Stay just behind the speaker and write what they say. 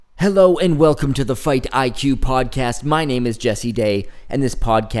Hello and welcome to the Fight IQ podcast. My name is Jesse Day, and this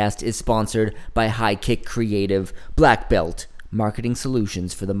podcast is sponsored by High Kick Creative, Black Belt, marketing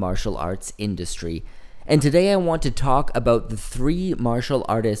solutions for the martial arts industry. And today I want to talk about the three martial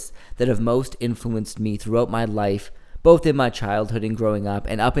artists that have most influenced me throughout my life, both in my childhood and growing up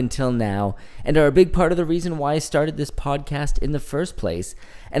and up until now, and are a big part of the reason why I started this podcast in the first place.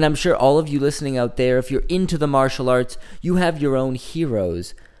 And I'm sure all of you listening out there, if you're into the martial arts, you have your own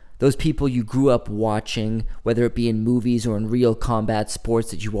heroes. Those people you grew up watching, whether it be in movies or in real combat sports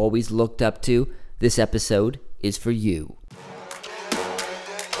that you always looked up to, this episode is for you.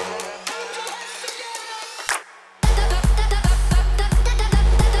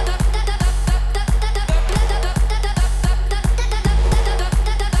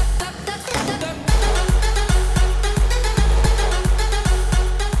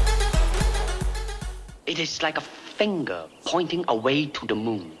 It is like a finger pointing away to the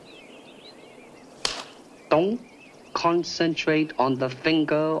moon. Don't concentrate on the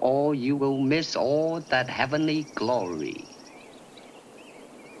finger or you will miss all that heavenly glory.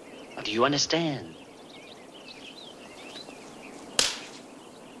 Do you understand?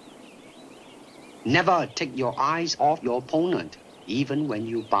 Never take your eyes off your opponent, even when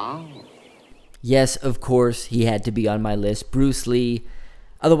you bow. Yes, of course, he had to be on my list. Bruce Lee,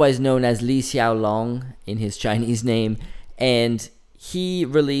 otherwise known as Li Xiaolong in his Chinese name, and he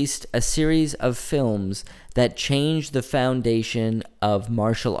released a series of films that changed the foundation of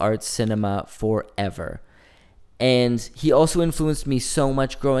martial arts cinema forever. And he also influenced me so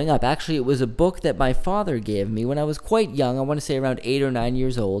much growing up. Actually, it was a book that my father gave me when I was quite young. I want to say around 8 or 9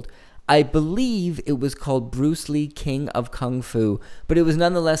 years old. I believe it was called Bruce Lee, King of Kung Fu, but it was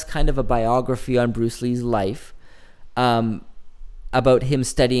nonetheless kind of a biography on Bruce Lee's life, about him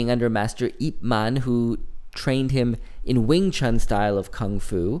studying under Master Ip Man, who trained him in Wing Chun style of Kung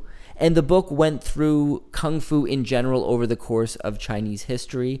Fu. And the book went through Kung Fu in general over the course of Chinese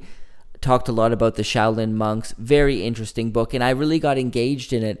history, talked a lot about the Shaolin monks. Very interesting book, and I really got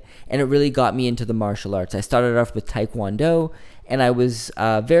engaged in it, and it really got me into the martial arts. I started off with Taekwondo, and I was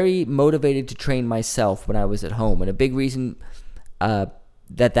very motivated to train myself when I was at home. And a big reason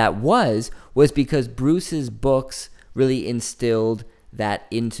that was because Bruce's books really instilled that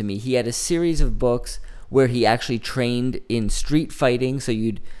into me. He had a series of books where he actually trained in street fighting, so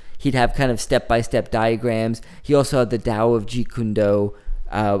he'd have kind of step-by-step diagrams. He also had the Tao of Jeet Kune Do,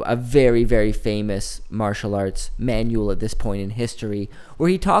 a very, very famous martial arts manual at this point in history, where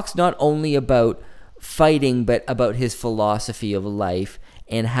he talks not only about fighting, but about his philosophy of life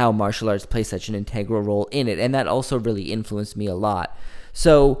and how martial arts play such an integral role in it. And that also really influenced me a lot.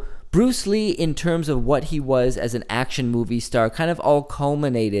 So Bruce Lee, in terms of what he was as an action movie star, kind of all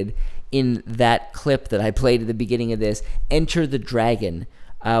culminated in that clip that I played at the beginning of this, Enter the Dragon,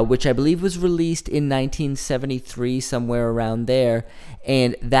 which I believe was released in 1973, somewhere around there.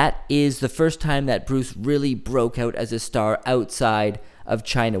 And that is the first time that Bruce really broke out as a star outside of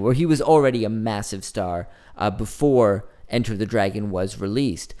China, where he was already a massive star before Enter the Dragon was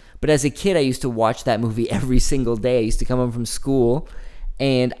released. But as a kid, I used to watch that movie every single day. I used to come home from school,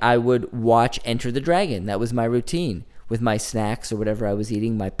 and I would watch Enter the Dragon. That was my routine with my snacks or whatever I was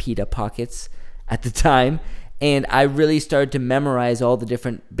eating, my pita pockets at the time. And I really started to memorize all the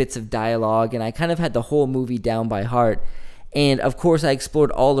different bits of dialogue, and I kind of had the whole movie down by heart. And of course, I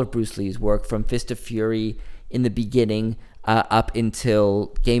explored all of Bruce Lee's work, from Fist of Fury in the beginning up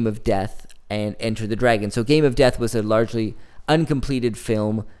until Game of Death and Enter the Dragon. So Game of Death was a largely uncompleted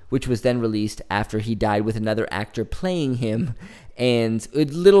film, which was then released after he died with another actor playing him, and a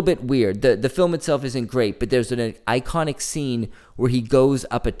little bit weird. The film itself isn't great, but there's an iconic scene where he goes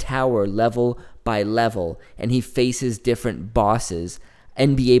up a tower level by level, and he faces different bosses.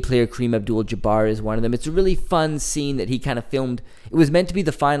 NBA player Kareem Abdul-Jabbar is one of them. It's a really fun scene that he kind of filmed. It was meant to be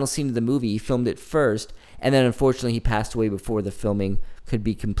the final scene of the movie. He filmed it first, and then unfortunately he passed away before the filming could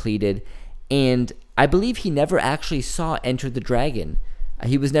be completed. And I believe he never actually saw Enter the Dragon.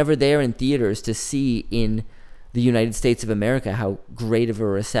 He was never there in theaters to see in the United States of America how great of a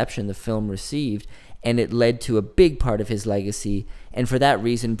reception the film received, and it led to a big part of his legacy. And for that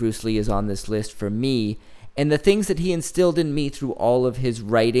reason, Bruce Lee is on this list for me. And the things that he instilled in me through all of his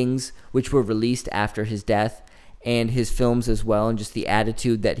writings, which were released after his death, and his films as well, and just the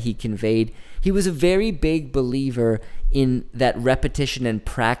attitude that he conveyed. He was a very big believer in that repetition and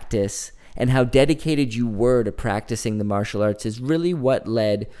practice, and how dedicated you were to practicing the martial arts is really what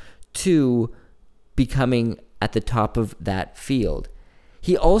led to becoming at the top of that field.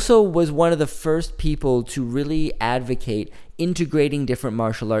 He also was one of the first people to really advocate integrating different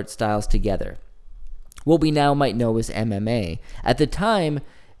martial arts styles together. What we now might know as MMA. At the time,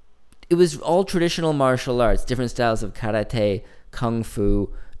 it was all traditional martial arts, different styles of karate, kung fu.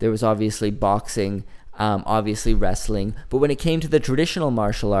 There was obviously boxing, obviously wrestling. But when it came to the traditional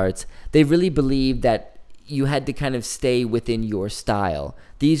martial arts, they really believed that you had to kind of stay within your style.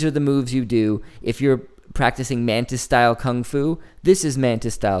 These are the moves you do. If you're practicing mantis style kung fu, this is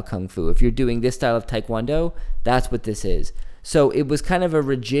mantis style kung fu. If you're doing this style of taekwondo, that's what this is. So it was kind of a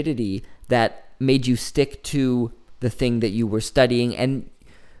rigidity that made you stick to the thing that you were studying. And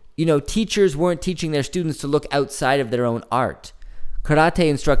teachers weren't teaching their students to look outside of their own art. Karate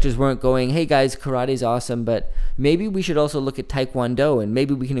instructors weren't going, hey guys, karate's awesome, but maybe we should also look at taekwondo and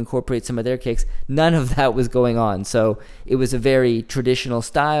maybe we can incorporate some of their kicks. None of that was going on. So it was a very traditional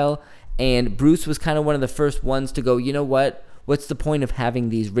style, and Bruce was kind of one of the first ones to go, you know what? What's the point of having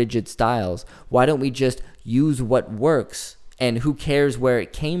these rigid styles? Why don't we just use what works? And who cares where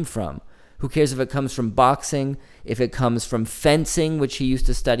it came from? Who cares if it comes from boxing, if it comes from fencing, which he used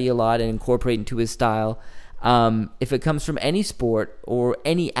to study a lot and incorporate into his style. If it comes from any sport or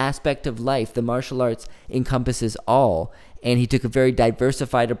any aspect of life, the martial arts encompasses all. And he took a very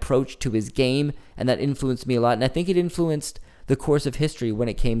diversified approach to his game, and that influenced me a lot. And I think it influenced the course of history when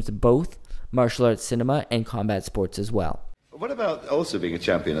it came to both martial arts cinema and combat sports as well. What about also being a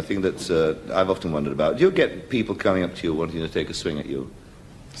champion? A thing that I've often wondered about. Do you get people coming up to you wanting to take a swing at you?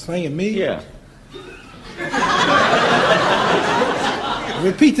 Swing at me? Yeah.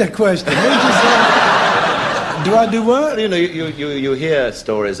 Repeat that question. Do I do what? You hear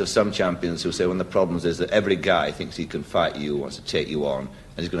stories of some champions who say one of the problems is that every guy thinks he can fight you, wants to take you on,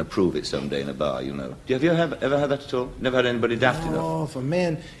 and he's going to prove it someday in a bar, Have you ever had that at all? Never had anybody daft enough? Oh, if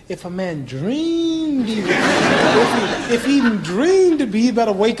a man dreamed, if he even dreamed to be, he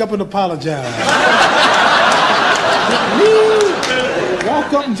better wake up and apologize. Me,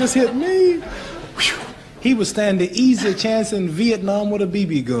 walk up and just hit me. Whew. He would stand the easier chance in Vietnam with a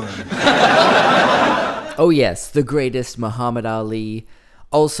BB gun. Oh yes, the greatest Muhammad Ali,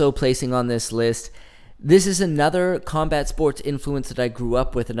 also placing on this list. This is another combat sports influence that I grew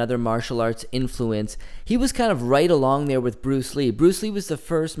up with, another martial arts influence. He was kind of right along there with Bruce Lee. Bruce Lee was the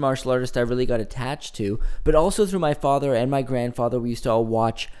first martial artist I really got attached to, but also through my father and my grandfather, we used to all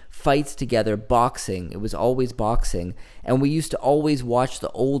watch fights together, boxing. It was always boxing. And we used to always watch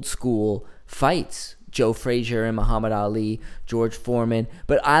the old school fights. Joe Frazier and Muhammad Ali, George Foreman.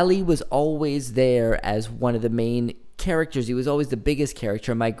 But Ali was always there as one of the main characters. He was always the biggest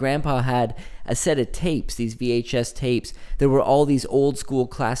character. My grandpa had a set of tapes, these VHS tapes. There were all these old school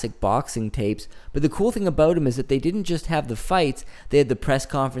classic boxing tapes. But the cool thing about them is that they didn't just have the fights, they had the press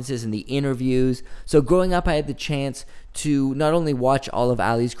conferences and the interviews. So growing up, I had the chance to not only watch all of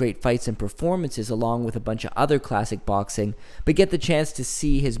Ali's great fights and performances along with a bunch of other classic boxing, but get the chance to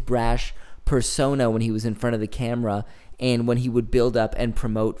see his brash persona when he was in front of the camera and when he would build up and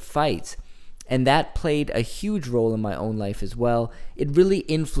promote fights. And that played a huge role in my own life as well. It really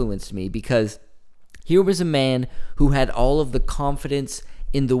influenced me because here was a man who had all of the confidence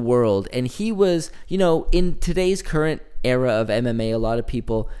in the world. And he was, in today's current era of MMA, a lot of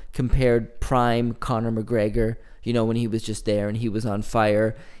people compared prime Conor McGregor, when he was just there and he was on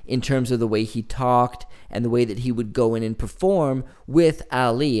fire in terms of the way he talked and the way that he would go in and perform with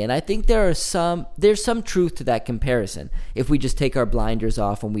Ali. And I think there's some truth to that comparison. If we just take our blinders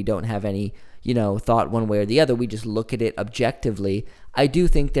off and we don't have any, thought one way or the other, we just look at it objectively, I do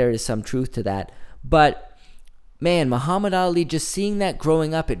think there is some truth to that. But man, Muhammad Ali, just seeing that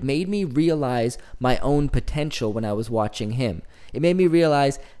growing up, it made me realize my own potential when I was watching him. It made me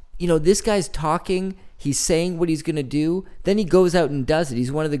realize, this guy's talking, he's saying what he's going to do, then he goes out and does it.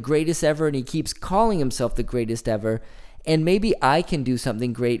 He's one of the greatest ever, and he keeps calling himself the greatest ever. And maybe I can do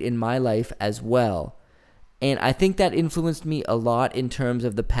something great in my life as well. And I think that influenced me a lot in terms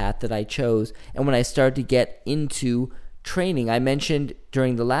of the path that I chose. And when I started to get into training, I mentioned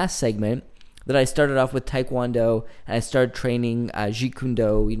during the last segment that I started off with Taekwondo, and I started training Jeet Kune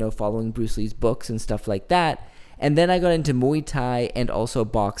Do, following Bruce Lee's books and stuff like that. And then I got into Muay Thai and also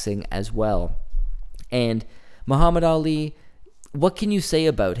boxing as well. And Muhammad Ali, what can you say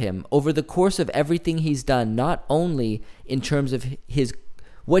about him? Over the course of everything he's done, not only in terms of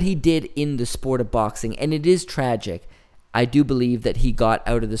what he did in the sport of boxing, and it is tragic, I do believe that he got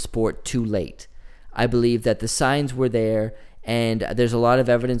out of the sport too late. I believe that the signs were there, and there's a lot of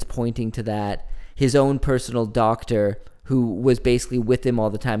evidence pointing to that. His own personal doctor, who was basically with him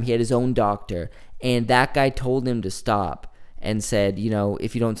all the time, he had his own doctor, and that guy told him to stop and said,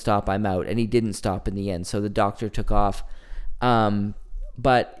 if you don't stop, I'm out. And he didn't stop in the end, so the doctor took off.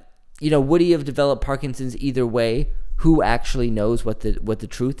 But, would he have developed Parkinson's either way? Who actually knows what the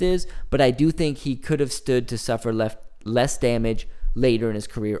truth is? But I do think he could have stood to suffer less damage later in his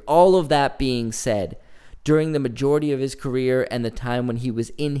career. All of that being said, during the majority of his career and the time when he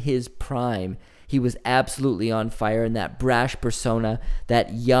was in his prime, he was absolutely on fire, and that brash persona,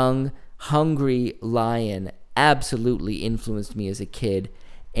 that young, hungry lion, absolutely influenced me as a kid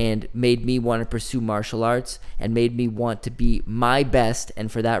and made me want to pursue martial arts and made me want to be my best.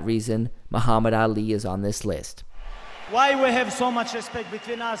 And for that reason, Muhammad Ali is on this list. Why we have so much respect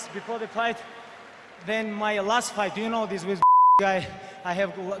between us before the fight? Then my last fight, you know this with guy, I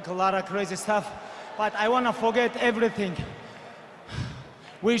have a lot of crazy stuff, but I want to forget everything.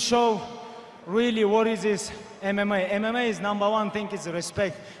 We show really what is this MMA. MMA is number one thing is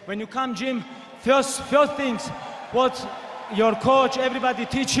respect. When you come gym, first things, what your coach, everybody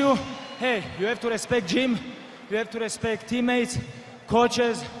teach you, hey, you have to respect gym, you have to respect teammates,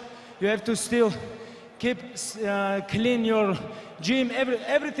 coaches, you have to still keep clean your gym,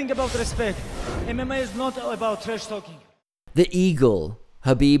 everything about respect. MMA is not about trash talking. The Eagle,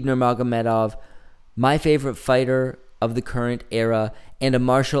 Khabib Nurmagomedov, my favorite fighter of the current era and a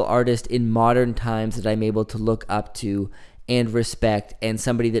martial artist in modern times that I'm able to look up to and respect, and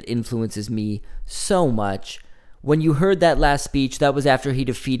somebody that influences me so much. When you heard that last speech, that was after he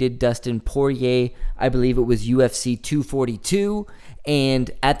defeated Dustin Poirier. I believe it was UFC 242.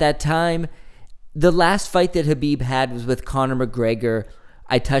 And at that time, the last fight that Khabib had was with Conor McGregor.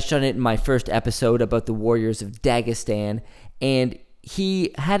 I touched on it in my first episode about the Warriors of Dagestan. And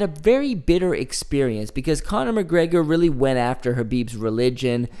he had a very bitter experience because Conor McGregor really went after Khabib's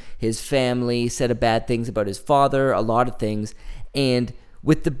religion, his family, said bad things about his father, a lot of things. And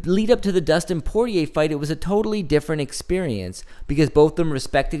with the lead up to the Dustin Poirier fight, it was a totally different experience because both of them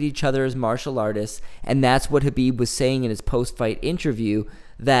respected each other as martial artists, and that's what Khabib was saying in his post-fight interview,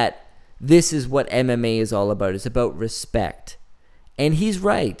 that this is what MMA is all about. It's about respect. And he's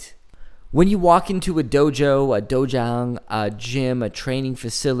right. When you walk into a dojo, a dojang, a gym, a training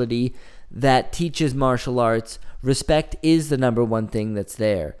facility that teaches martial arts, respect is the number one thing that's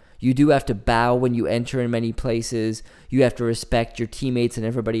there. You do have to bow when you enter in many places. You have to respect your teammates and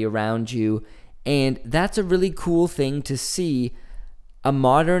everybody around you. And that's a really cool thing to see a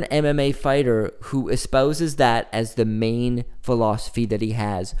modern MMA fighter who espouses that as the main philosophy that he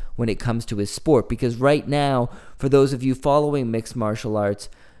has when it comes to his sport. Because right now, for those of you following mixed martial arts,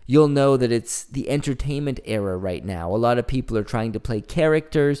 you'll know that it's the entertainment era right now. A lot of people are trying to play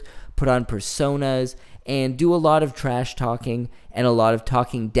characters, put on personas, and do a lot of trash talking and a lot of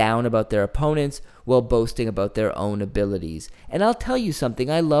talking down about their opponents while boasting about their own abilities. And I'll tell you something,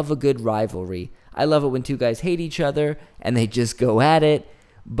 I love a good rivalry. I love it when two guys hate each other and they just go at it.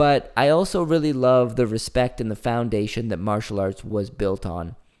 But I also really love the respect and the foundation that martial arts was built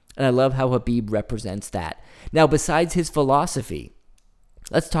on. And I love how Khabib represents that. Now, besides his philosophy,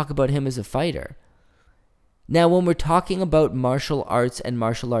 let's talk about him as a fighter. Now, when we're talking about martial arts and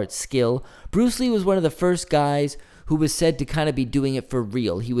martial arts skill, Bruce Lee was one of the first guys who was said to kind of be doing it for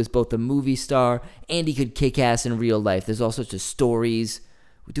real. He was both a movie star and he could kick ass in real life. There's all sorts of stories.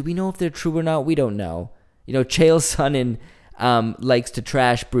 Do we know if they're true or not? We don't know. You know, Chael Sonnen likes to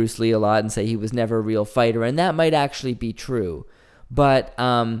trash Bruce Lee a lot and say he was never a real fighter, and that might actually be true. But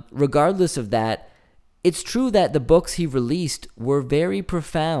regardless of that, it's true that the books he released were very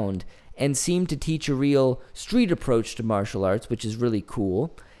profound and seemed to teach a real street approach to martial arts, which is really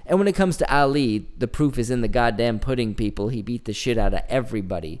cool. And when it comes to Ali, the proof is in the goddamn pudding, people. He beat the shit out of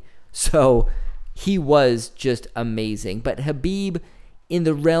everybody. So he was just amazing. But Khabib, in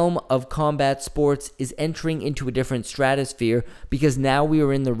the realm of combat sports, is entering into a different stratosphere because now we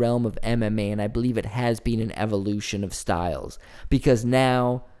are in the realm of MMA, and I believe it has been an evolution of styles because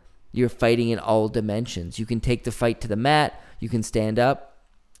now you're fighting in all dimensions. You can take the fight to the mat, you can stand up,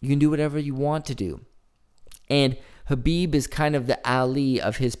 you can do whatever you want to do. And Khabib is kind of the Ali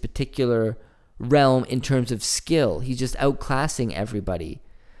of his particular realm in terms of skill. He's just outclassing everybody.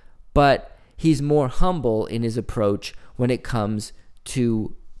 But he's more humble in his approach when it comes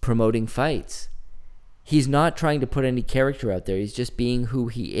to promoting fights. He's not trying to put any character out there. He's just being who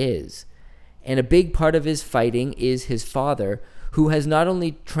he is. And a big part of his fighting is his father, who has not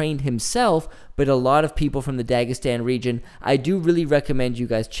only trained himself, but a lot of people from the Dagestan region. I do really recommend you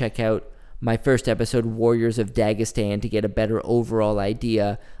guys check out my first episode, Warriors of Dagestan, to get a better overall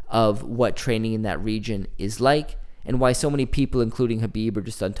idea of what training in that region is like and why so many people, including Khabib, are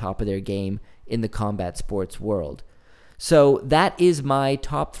just on top of their game in the combat sports world. So that is my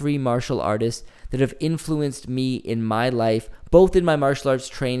top 3 martial artists that have influenced me in my life, both in my martial arts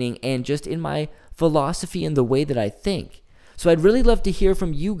training and just in my philosophy and the way that I think. So I'd really love to hear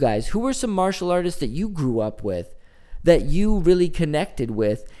from you guys. Who are some martial artists that you grew up with, that you really connected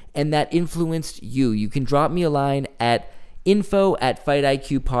with, and that influenced you? You can drop me a line at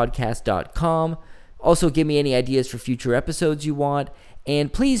info@fightiqpodcast.com. Also, give me any ideas for future episodes you want.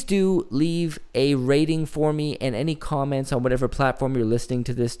 And please do leave a rating for me and any comments on whatever platform you're listening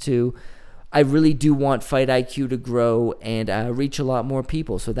to this to. I really do want Fight IQ to grow and reach a lot more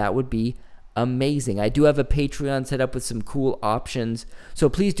people, so that would be amazing. I do have a Patreon set up with some cool options, so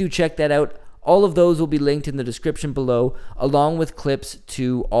please do check that out. All of those will be linked in the description below, along with clips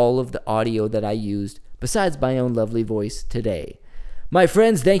to all of the audio that I used, besides my own lovely voice today. My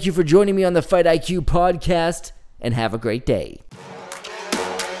friends, thank you for joining me on the Fight IQ podcast, and have a great day.